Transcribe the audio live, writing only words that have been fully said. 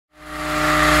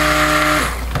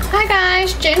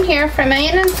guys, Jen here from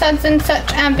A&M Suds and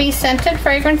Such and Be Scented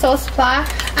Fragrance Oil Supply.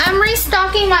 I'm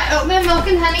restocking my oatmeal milk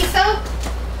and honey soap.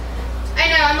 I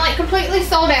know, I'm like completely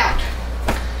sold out.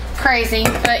 Crazy,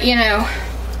 but you know,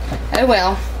 oh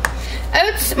well.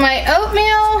 My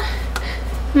oatmeal,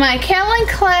 my Kaolin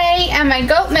Clay, and my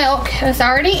goat milk is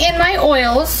already in my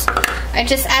oils. I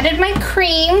just added my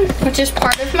cream, which is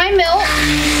part of my milk.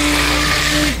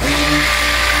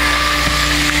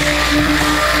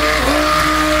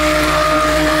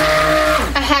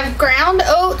 I have ground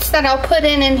oats that I'll put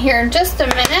in here in just a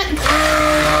minute.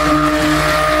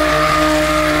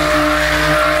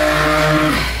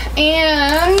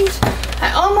 And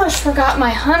I almost forgot my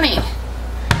honey.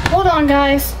 Hold on,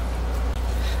 guys.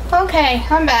 Okay,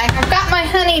 I'm back. I've got my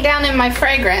honey down in my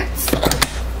fragrance.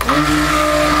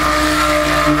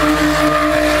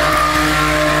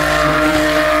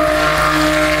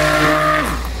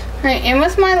 Alright, in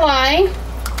with my lye.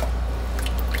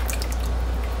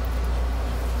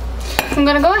 I'm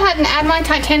going to go ahead and add my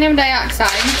titanium dioxide.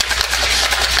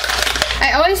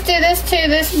 I always do this to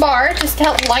this bar just to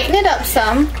help lighten it up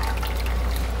some.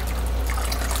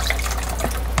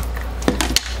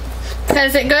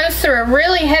 Because it goes through a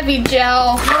really heavy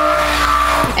gel.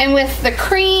 And with the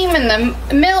cream and the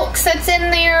milk that's in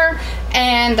there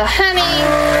and the honey,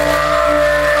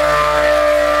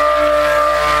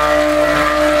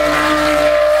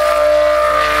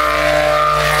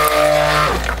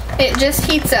 it just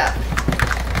heats up.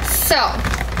 So,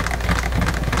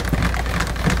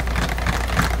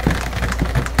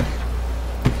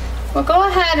 we'll go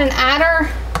ahead and add our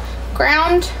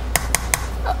ground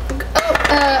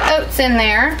oats in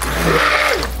there.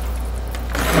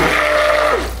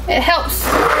 It helps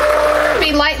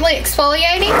be lightly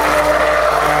exfoliating.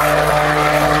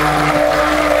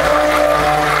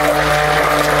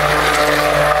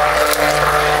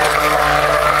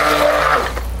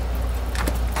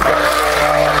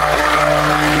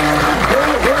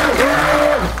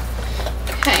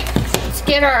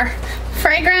 Get our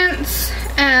fragrance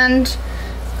and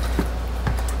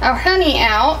our honey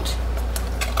out.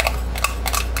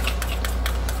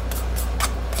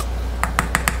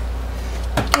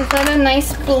 Give that a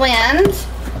nice blend.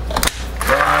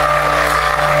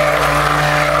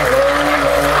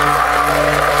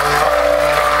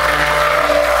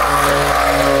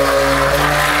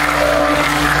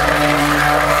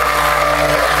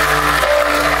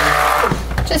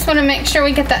 Just want to make sure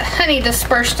we get that honey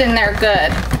dispersed in there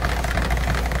good.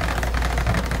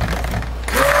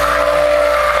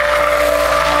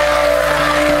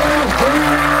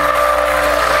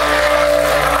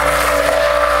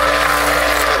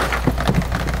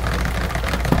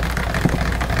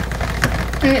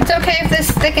 And it's okay if this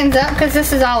thickens up because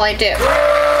this is all I do.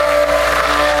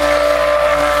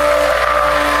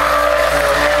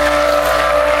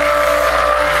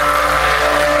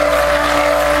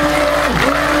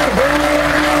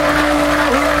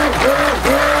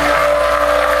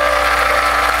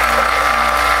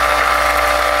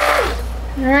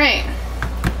 Alright.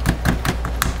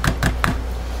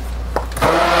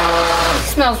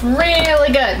 Smells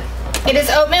really good. It is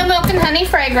oatmeal milk and honey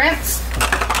fragrance.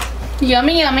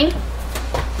 Yummy, yummy.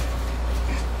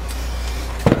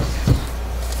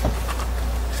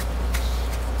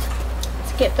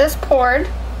 Let's get this poured.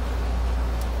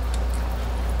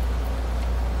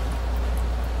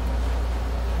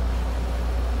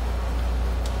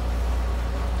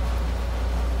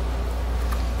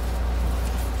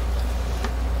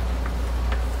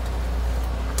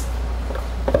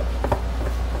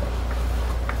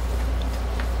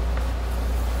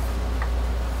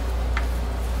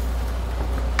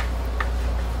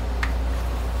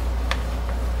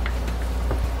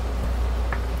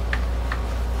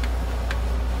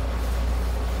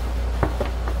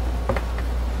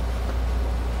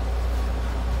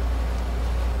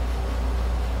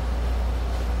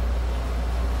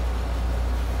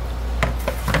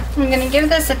 I'm going to give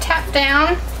this a tap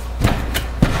down.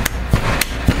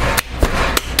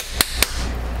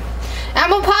 I'm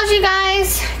going to pause you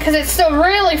guys because it's still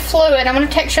really fluid. I'm going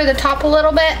to texture the top a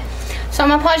little bit. So I'm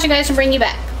going to pause you guys and bring you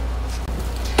back.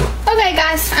 Okay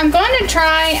guys, I'm going to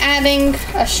try adding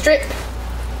a strip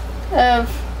of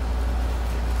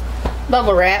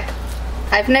bubble wrap.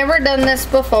 I've never done this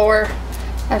before.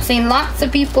 I've seen lots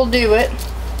of people do it.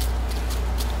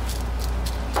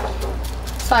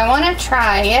 So I want to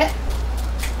try it.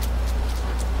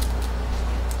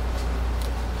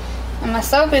 And my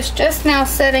soap is just now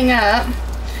setting up.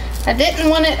 I didn't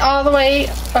want it all the way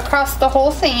across the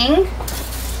whole thing.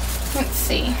 Let's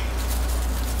see.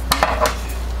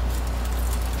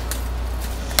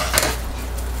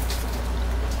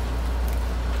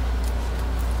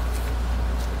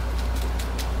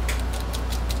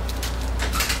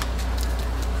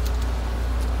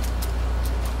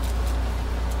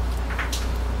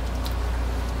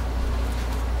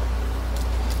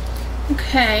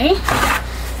 Okay,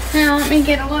 now let me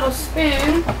get a little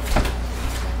spoon.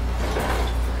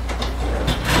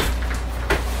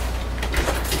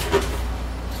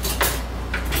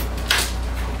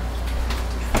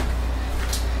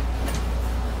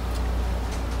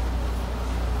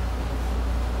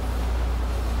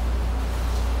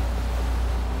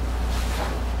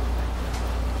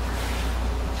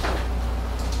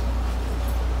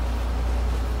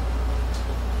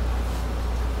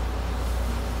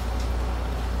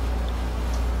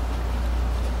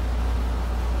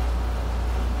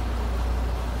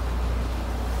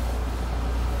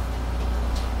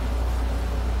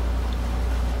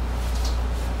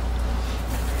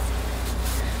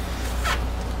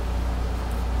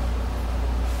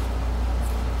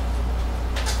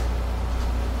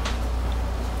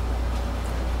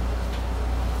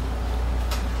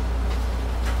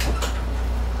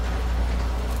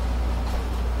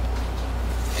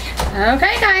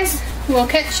 Okay guys, we'll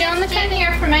catch you on the tin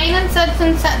here for Main and Such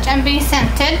and Be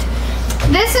Scented.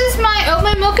 This is my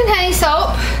oatmeal milk and honey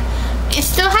soap. It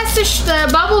still has the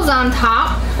bubbles on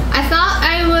top. I thought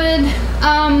I would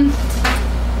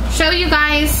show you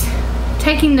guys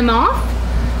taking them off.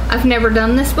 I've never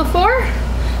done this before,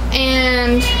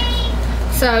 and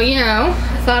so you know,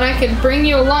 I thought I could bring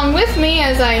you along with me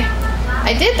as I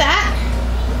did that,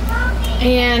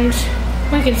 and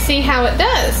we can see how it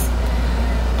does.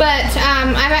 But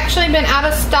I've actually been out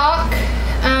of stock.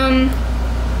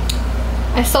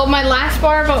 I sold my last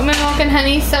bar of oatmeal milk and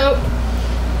honey soap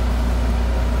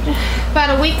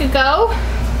about a week ago.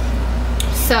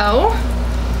 So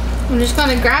I'm just going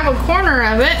to grab a corner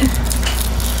of it.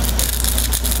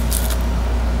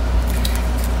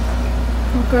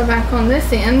 I'll go back on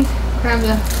this end, grab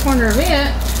the corner of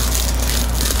it.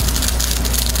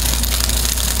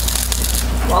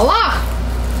 Voila!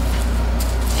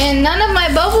 And none of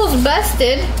my bubbles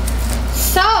busted.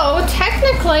 So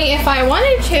technically, if I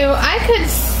wanted to, I could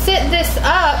sit this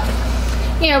up,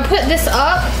 you know, put this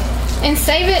up and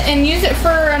save it and use it for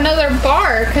another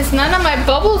bar because none of my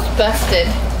bubbles busted.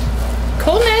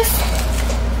 Coolness.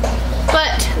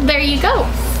 But there you go.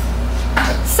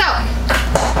 So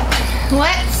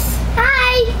let's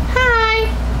hi.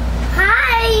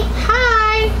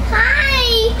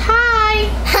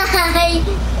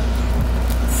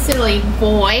 Silly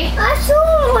boy. That's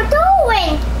what we're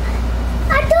doing.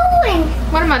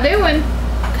 What am I doing?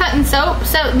 Cutting soap.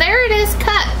 So there it is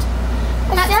cut.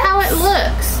 That's how it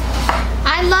looks.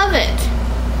 I love it.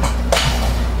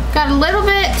 Got a little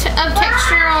bit of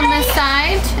texture on this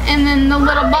side and then the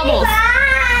little bubbles.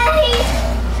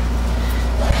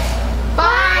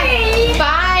 Bye.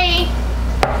 Bye.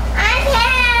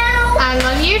 I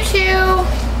love you too.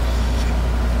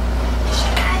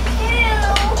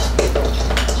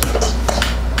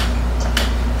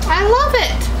 I love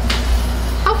it.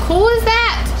 How cool is that?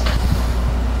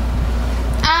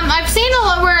 I've seen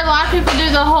where a lot of people do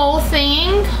the whole thing,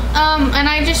 and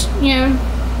I just, you know,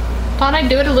 thought I'd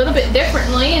do it a little bit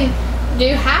differently and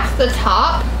do half the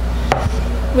top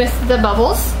with the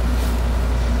bubbles.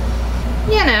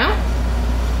 You know.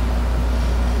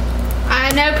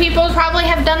 I know people probably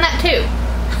have done that too.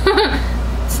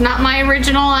 It's not my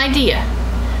original idea.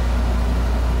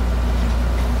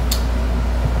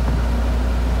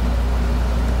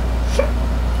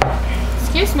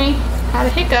 Excuse me, had a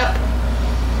hiccup.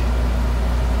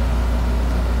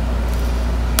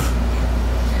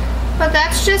 But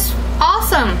that's just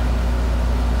awesome.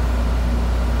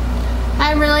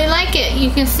 I really like it. You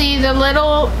can see the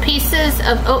little pieces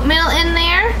of oatmeal in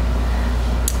there.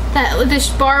 That this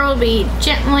bar will be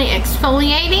gently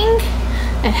exfoliating.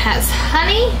 It has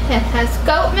honey, it has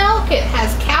goat milk, it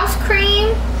has cow's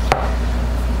cream.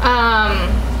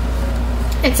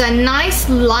 It's a nice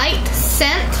light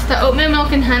scent. The oatmeal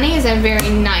milk and honey is a very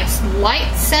nice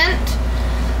light scent.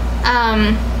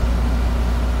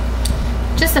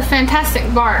 Just a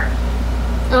fantastic bar.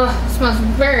 Oh, it smells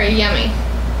very yummy.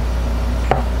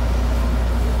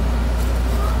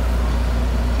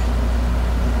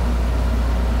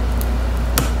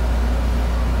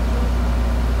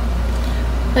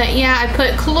 But yeah, I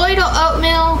put colloidal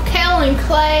oatmeal, Kaolin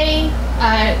Clay,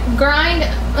 grind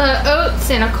oats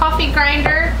in a coffee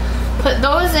grinder, put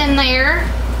those in there.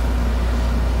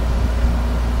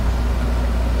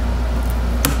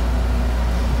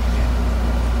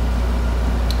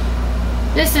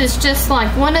 This is just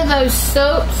like one of those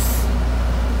soaps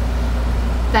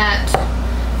that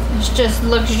is just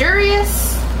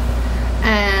luxurious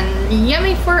and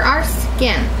yummy for our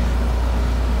skin.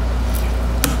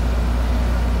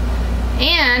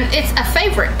 And it's a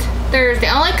favorite. The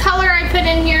only color I put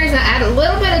in here is I add a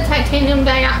little bit of titanium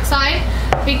dioxide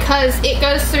because it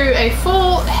goes through a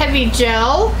full heavy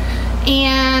gel,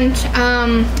 and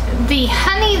the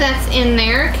honey that's in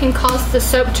there can cause the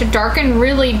soap to darken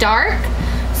really dark.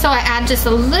 So I add just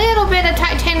a little bit of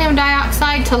titanium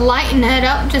dioxide to lighten it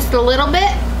up just a little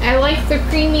bit. I like the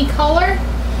creamy color.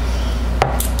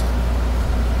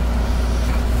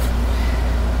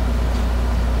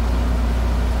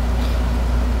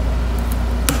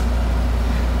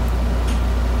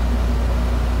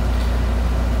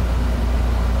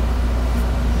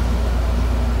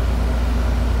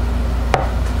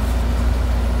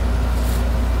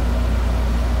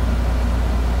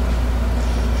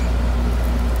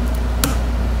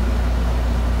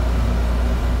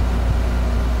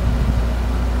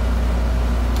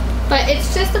 But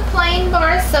it's just a plain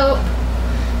bar of soap.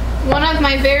 One of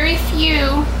my very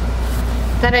few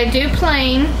that I do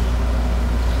plain.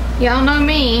 Y'all know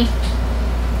me.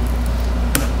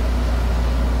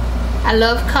 I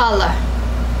love color.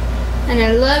 And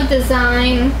I love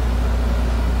design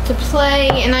to play.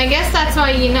 And I guess that's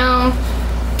why, you know,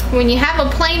 when you have a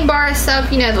plain bar of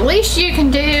soap, you know, the least you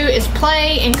can do is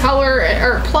play and color,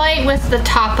 or play with the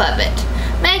top of it.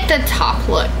 Make the top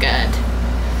look good.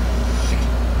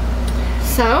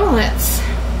 So let's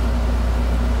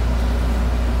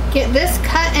get this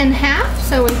cut in half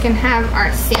so we can have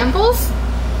our samples.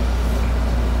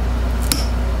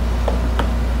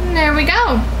 And there we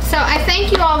go. So I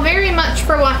thank you all very much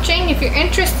for watching. If you're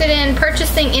interested in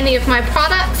purchasing any of my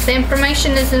products, the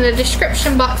information is in the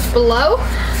description box below.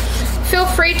 Feel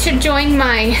free to join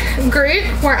my group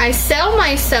where I sell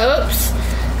my soaps.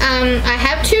 I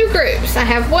have two groups. I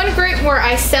have one group where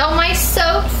I sell my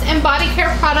soaps and body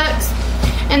care products,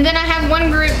 and then I have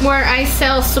one group where I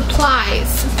sell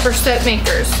supplies for soap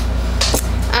makers.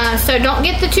 So don't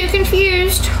get the two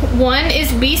confused. One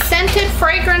is Be Scented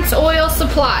Fragrance Oil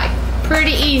Supply.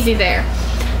 Pretty easy there.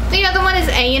 The other one is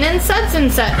A&N Suds and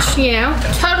Such. You know,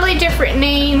 totally different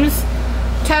names,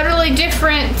 totally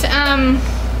different.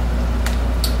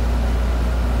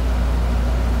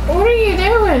 What are you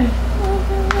doing?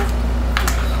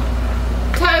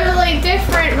 Totally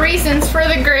different reasons for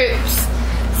the groups.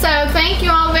 So thank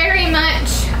you all very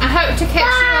much. I hope to catch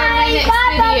you on the next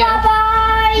video.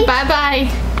 Bye bye. Bye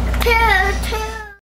bye.